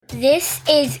This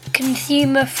is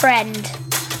Consumer Friend.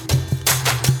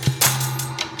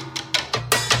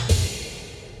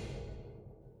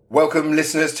 Welcome,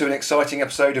 listeners, to an exciting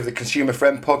episode of the Consumer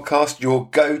Friend podcast, your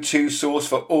go-to source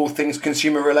for all things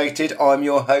consumer-related. I'm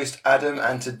your host, Adam,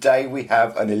 and today we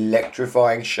have an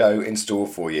electrifying show in store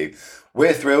for you.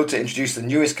 We're thrilled to introduce the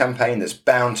newest campaign that's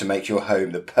bound to make your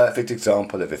home the perfect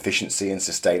example of efficiency and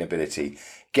sustainability.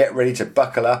 Get ready to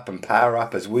buckle up and power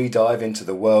up as we dive into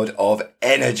the world of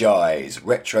Energize,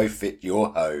 retrofit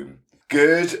your home.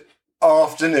 Good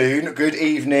afternoon, good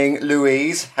evening,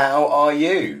 Louise. How are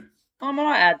you? I'm all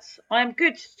right, Ads. I'm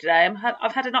good today.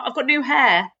 I've got new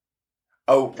hair.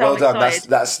 Oh, So well done. excited.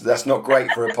 That's not great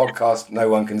for a podcast no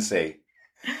one can see.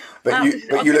 But I'll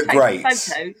you look take great.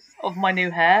 Photos of my new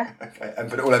hair. Okay, and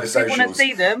put it all over People socials. want to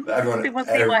see them. People want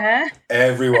to see my hair.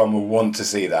 Everyone will want to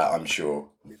see that, I'm sure.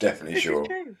 Definitely This sure. is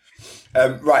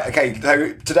true. Right, okay,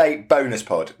 so today, bonus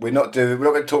pod. We're not going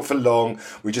to talk for long.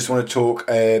 We just want to talk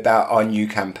about our new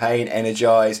campaign,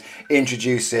 Energize,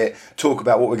 introduce it, talk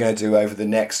about what we're going to do over the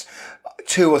next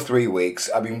 2 or 3 weeks.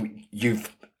 I mean,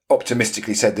 you've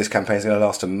optimistically said this campaign is going to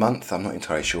last a month. I'm not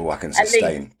entirely sure I can sustain.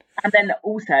 At least. And then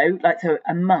also, so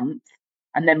a month,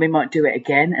 and then we might do it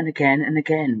again and again and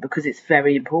again because it's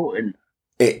very important.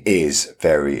 It is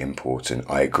very important.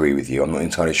 I agree with you. I'm not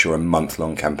entirely sure a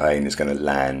month-long campaign is going to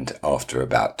land after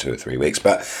about 2 or 3 weeks.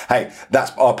 But hey,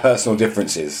 that's our personal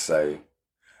differences. So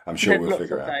I'm sure we'll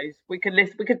figure out. Those. We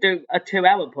could do a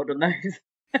 2-hour pod on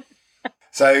those.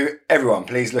 So everyone,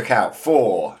 please look out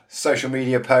for social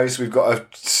media posts. We've got a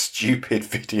stupid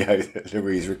video that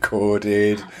Louise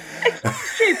recorded. It's not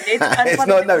stupid. It's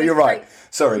not. No, you're right.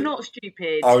 Sorry. It's not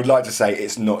stupid. I would like to say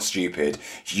it's not stupid.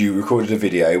 You recorded a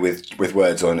video with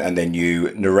words on and then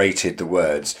you narrated the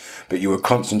words, but you were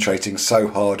concentrating so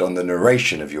hard on the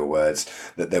narration of your words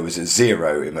that there was a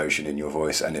zero emotion in your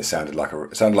voice and it sounded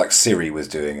like Siri was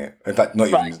doing it. In fact,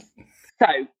 not right. even.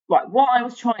 So, what I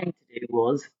was trying to do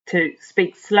was to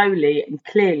speak slowly and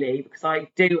clearly because I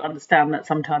do understand that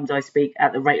sometimes I speak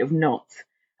at the rate of knots.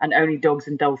 And only dogs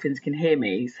and dolphins can hear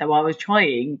me. So I was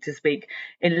trying to speak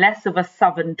in less of a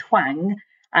southern twang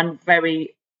and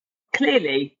very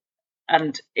clearly.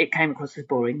 And it came across as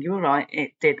boring. You were right,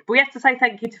 it did. But we have to say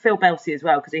thank you to Phil Belsey as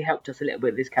well, because he helped us a little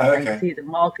bit with this campaign, because he's a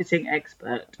marketing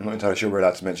expert. I'm not entirely sure we're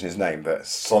allowed to mention his name, but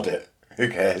sod it. Who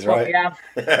cares, right? We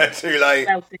have. Too late.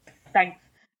 Belsey, thanks.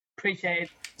 Appreciate it.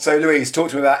 So, Louise, talk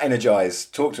to me about Energize.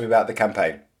 Talk to me about the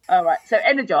campaign. All right, so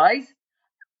Energize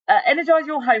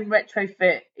Your Home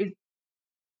Retrofit is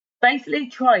basically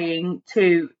trying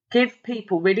to give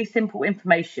people really simple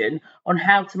information on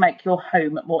how to make your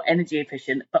home more energy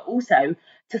efficient, but also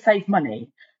to save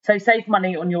money. So save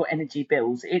money on your energy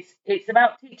bills. It's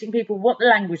about teaching people what the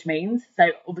language means.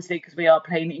 So obviously, because we are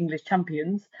playing English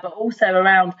champions, but also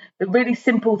around the really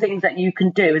simple things that you can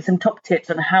do and some top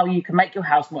tips on how you can make your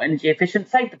house more energy efficient,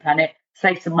 save the planet,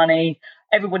 save some money.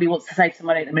 Everybody wants to save some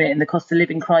money at the minute in the cost of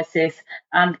living crisis,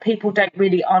 and people don't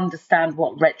really understand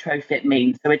what retrofit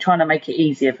means. So we're trying to make it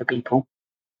easier for people.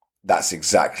 That's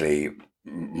exactly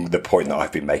the point that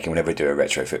I've been making whenever we do a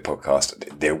retrofit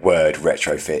podcast. The word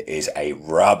retrofit is a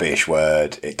rubbish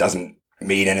word. It doesn't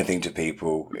mean anything to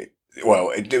people.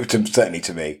 Certainly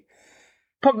to me.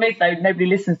 Problem is, though, nobody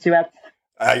listens to us.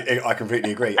 I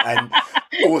completely agree. And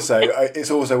also, it's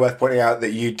also worth pointing out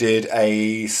that you did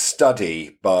a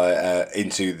study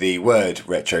into the word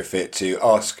retrofit to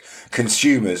ask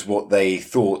consumers what they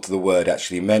thought the word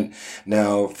actually meant.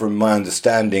 Now, from my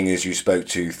understanding, is you spoke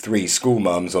to 3 school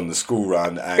mums on the school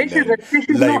run and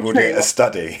labelled it a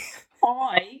study.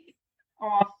 I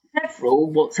asked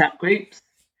several WhatsApp groups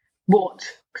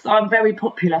because I'm very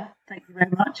popular, thank you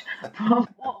very much,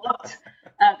 what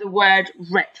the word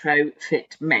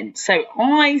retrofit meant. So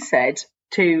I said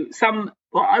to some,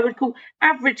 what I would call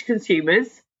average consumers,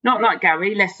 not like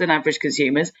Gary, less than average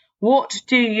consumers, what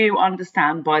do you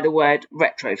understand by the word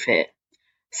retrofit?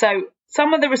 So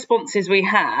some of the responses we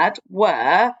had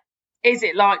were, is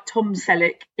it like Tom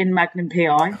Selleck in Magnum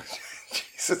PI?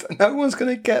 Jesus, no one's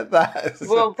going to get that.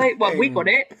 Well, we got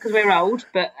it because we're old.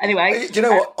 But anyway, do you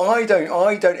know what? I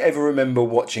don't ever remember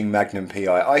watching Magnum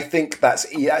PI. I think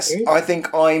I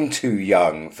think I'm too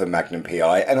young for Magnum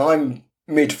PI, and I'm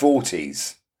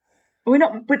mid-40s. We're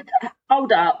not. But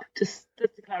hold up, just to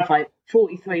clarify,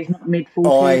 43 is not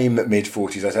mid-40s. I'm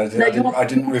mid-40s. I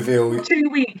didn't reveal. 2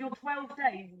 weeks. You're 12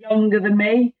 days younger than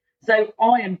me, so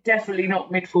I am definitely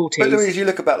not mid-40s. But Louise, you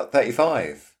look about like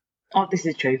 35. Oh, this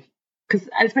is true.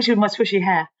 Especially with my swishy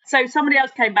hair. So somebody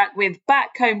else came back with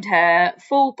back-combed hair,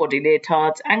 full body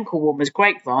leotards, ankle warmers,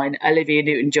 grapevine, Olivia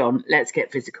Newton-John, let's get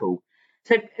physical.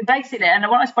 So basically, and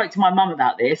when I spoke to my mum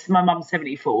about this, my mum's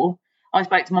 74, I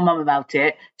spoke to my mum about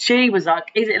it. She was like,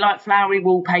 is it like flowery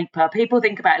wallpaper? People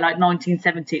think about it like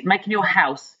 1970s, making your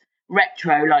house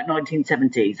retro like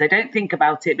 1970s. They don't think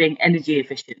about it being energy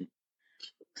efficient.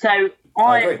 So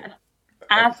I agree.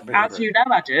 As you know,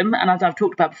 Adam, and as I've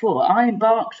talked about before, I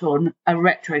embarked on a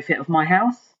retrofit of my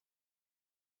house.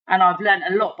 And I've learned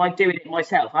a lot by doing it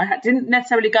myself. I didn't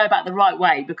necessarily go about the right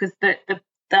way, because the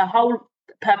whole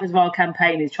purpose of our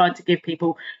campaign is trying to give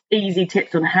people easy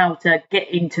tips on how to get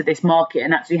into this market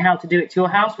and actually how to do it to your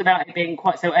house without it being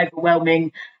quite so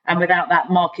overwhelming and without that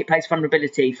marketplace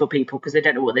vulnerability for people because they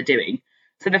don't know what they're doing.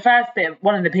 So the first bit,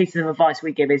 one of the pieces of advice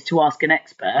we give is to ask an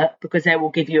expert, because they will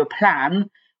give you a plan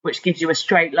which gives you a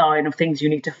straight line of things you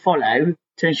need to follow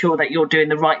to ensure that you're doing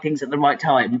the right things at the right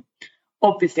time.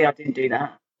 Obviously, I didn't do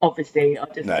that. Obviously, I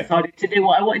just decided to do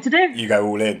what I wanted to do. You go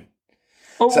all in.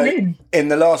 All in. In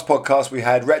the last podcast, we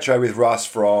had Retro with Russ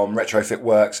from Retrofit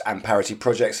Works and Parity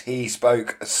Projects. He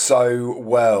spoke so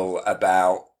well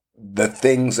about the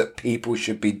things that people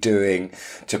should be doing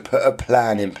to put a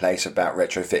plan in place about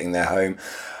retrofitting their home.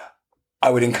 I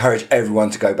would encourage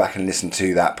everyone to go back and listen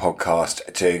to that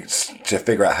podcast to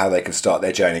figure out how they can start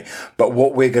their journey. But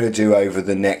what we're going to do over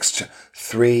the next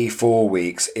 3-4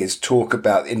 weeks is talk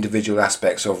about individual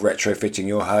aspects of retrofitting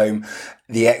your home,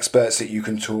 the experts that you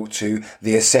can talk to,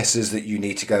 the assessors that you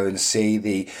need to go and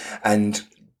see, and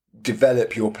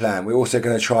develop your plan. We're also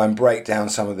going to try and break down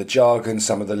some of the jargon,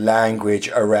 some of the language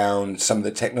around some of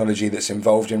the technology that's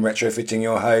involved in retrofitting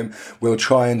your home. We'll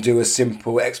try and do a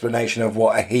simple explanation of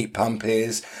what a heat pump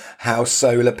is, how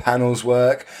solar panels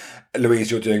work. Louise,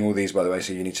 you're doing all these, by the way,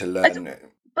 so you need to learn.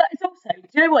 But it's also, do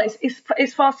you know what?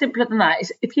 It's far simpler than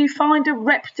that. If you find a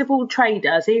reputable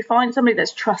trader, so you find somebody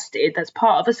that's trusted, that's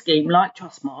part of a scheme like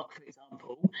Trustmark, for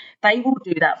example, they will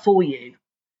do that for you.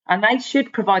 And they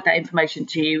should provide that information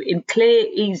to you in clear,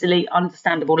 easily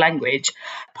understandable language.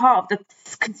 Part of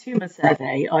the consumer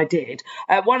survey I did,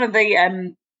 one of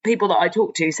the people that I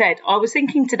talked to said, I was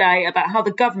thinking today about how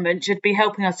the government should be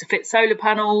helping us to fit solar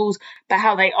panels, but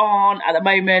how they aren't at the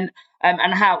moment,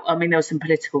 and how, I mean, there was some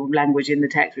political language in the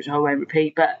text, which I won't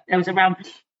repeat, but there was around,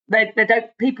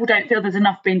 people don't feel there's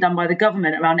enough being done by the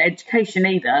government around education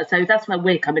either. So that's where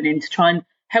we're coming in to try and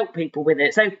help people with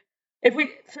it. So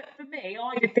for me,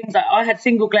 I did things like I had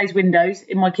single glazed windows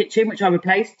in my kitchen, which I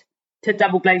replaced to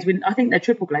double glazed windows. I think they're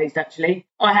triple glazed, actually.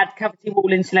 I had cavity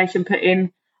wall insulation put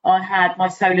in. I had my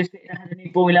solar fit. I had a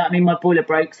new boiler. I mean, my boiler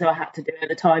broke, so I had to do it at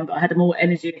the time, but I had a more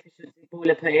energy efficient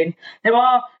boiler put in.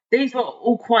 These were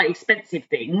all quite expensive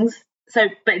things. So,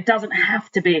 but it doesn't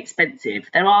have to be expensive.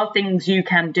 There are things you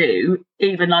can do,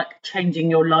 even like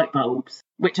changing your light bulbs,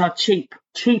 which are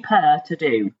cheaper to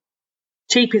do.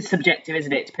 Cheap is subjective,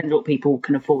 isn't it? It depends what people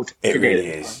can afford to do. It really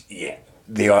is, yeah.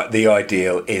 The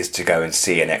ideal is to go and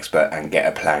see an expert and get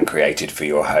a plan created for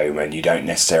your home, and you don't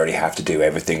necessarily have to do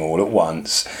everything all at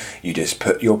once. You just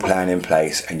put your plan in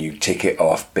place and you tick it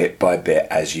off bit by bit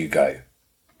as you go.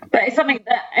 But it's something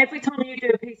that every time you do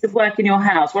a piece of work in your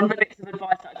house, one of the bits of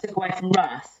advice that I took away from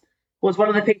Russ was one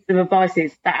of the pieces of advice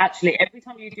is that actually every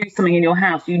time you do something in your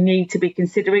house, you need to be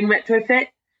considering retrofit.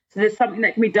 So there's something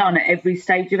that can be done at every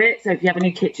stage of it. So if you have a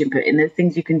new kitchen put in, there's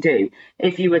things you can do.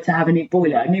 If you were to have a new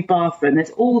boiler, a new bathroom, there's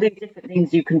all these different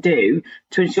things you can do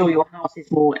to ensure your house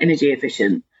is more energy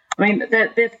efficient. I mean,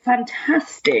 the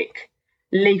fantastic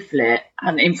leaflet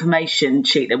and information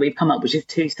sheet that we've come up, which is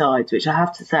 2 sides, which I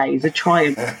have to say is a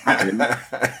triumph, Adam.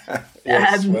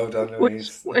 Yes, well done,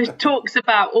 Louise. Which talks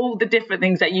about all the different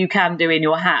things that you can do in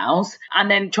your house,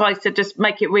 and then tries to just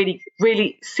make it really,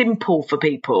 really simple for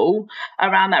people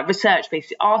around that research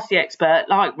piece. Ask the expert,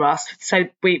 like Russ, so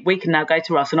we can now go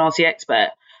to Russ and ask the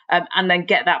expert. And then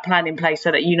get that plan in place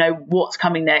so that you know what's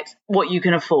coming next, what you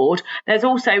can afford. There's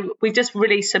also, we just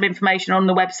released some information on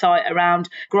the website around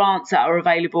grants that are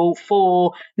available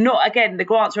for, the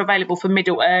grants are available for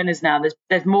middle earners now.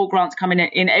 There's more grants coming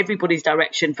in everybody's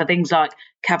direction for things like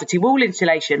cavity wall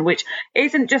insulation, which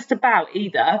isn't just about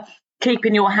either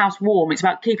keeping your house warm, it's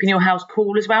about keeping your house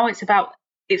cool as well. It's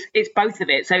both of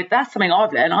it. So that's something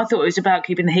I've learned. I thought it was about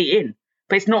keeping the heat in,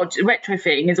 but it's not.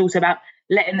 Retrofitting is also about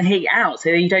letting the heat out so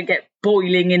that you don't get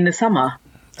boiling in the summer.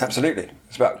 Absolutely.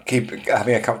 It's about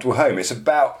having a comfortable home. It's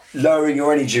about lowering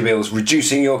your energy bills,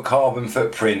 reducing your carbon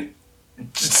footprint,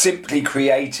 simply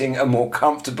creating a more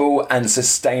comfortable and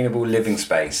sustainable living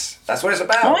space. That's what it's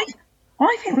about.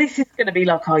 I think this is going to be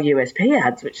like our USP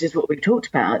ads, which is what we've talked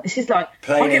about. This is like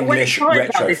plain English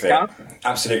retrofit.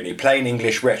 Absolutely. Plain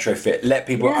English retrofit. Let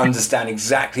people understand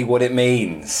exactly what it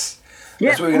means.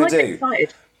 That's what we're going to do.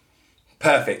 Excited.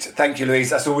 Perfect. Thank you,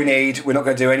 Louise. That's all we need. We're not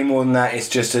going to do any more than that. It's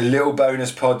just a little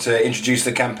bonus pod to introduce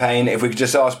the campaign. If we could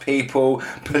just ask people,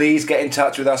 please get in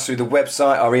touch with us through the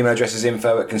website. Our email address is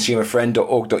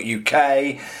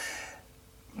info@consumerfriend.org.uk.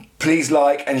 Please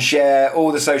like and share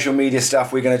all the social media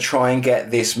stuff. We're going to try and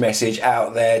get this message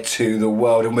out there to the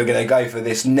world, and we're going to go for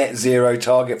this net zero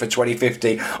target for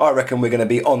 2050. I reckon we're going to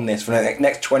be on this for the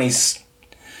next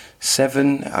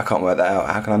 27, I can't work that out.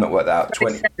 How can I not work that out?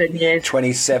 27 years.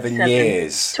 27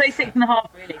 years. 26 and a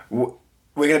half, really.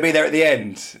 We're going to be there at the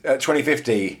end, at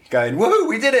 2050, going, woohoo,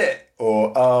 we did it!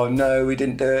 Or, oh no, we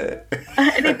didn't do it.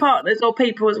 Any partners or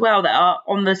people as well that are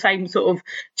on the same sort of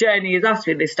journey as us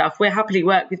with this stuff, we'll happily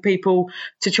work with people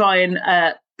to try and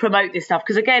promote this stuff.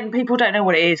 Because again, people don't know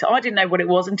what it is. I didn't know what it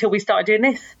was until we started doing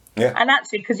this. Yeah. And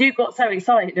actually, because you got so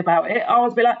excited about it, I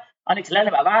was like, I need to learn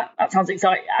about that. That sounds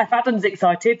exciting. If Adam's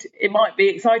excited, it might be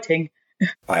exciting.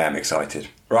 I am excited.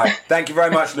 Right. Thank you very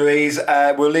much, Louise.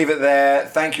 We'll leave it there.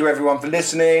 Thank you, everyone, for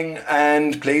listening.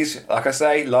 And please, like I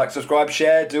say, like, subscribe,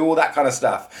 share, do all that kind of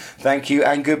stuff. Thank you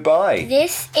and goodbye.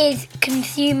 This is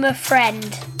Consumer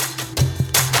Friend.